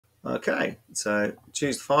Okay, so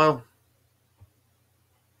choose the file.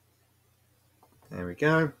 There we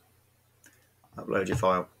go. Upload your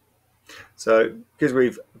file. So because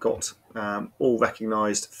we've got all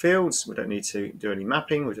recognised fields, we don't need to do any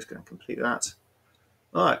mapping. We're just going to complete that.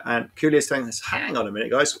 All right, and Kulea is telling us, hang on a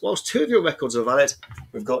minute, guys. Whilst two of your records are valid,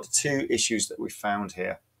 we've got two issues that we found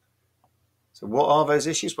here. So what are those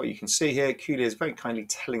issues? Well, you can see here, Kulea is very kindly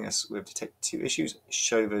telling us we've detected two issues.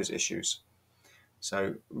 Show those issues.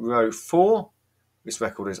 So row 4, this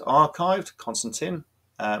record is archived, Constantine.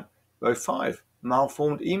 Row 5,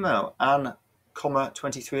 malformed email, Anne,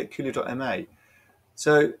 23 at Kulea.ma.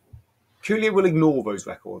 So Kulea will ignore those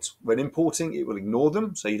records. When importing, it will ignore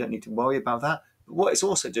them, so you don't need to worry about that. But what it's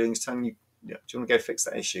also doing is telling you, do you want to go fix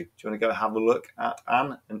that issue? Do you want to go have a look at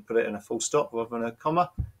Anne and put it in a full stop rather than a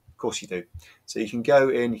comma? Of course you do. So you can go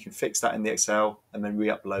in, you can fix that in the Excel, and then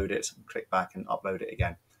re-upload it, and click back and upload it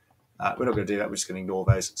again. We're not going to do that. We're just going to ignore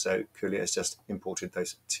those. So Kulea has just imported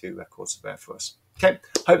those two records there for us. Okay,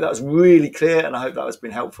 hope that was really clear, and I hope that has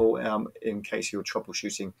been helpful in case you're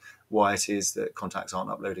troubleshooting why it is that contacts aren't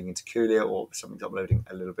uploading into Kulea or something's uploading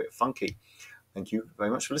a little bit funky. Thank you very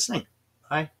much for listening. Bye.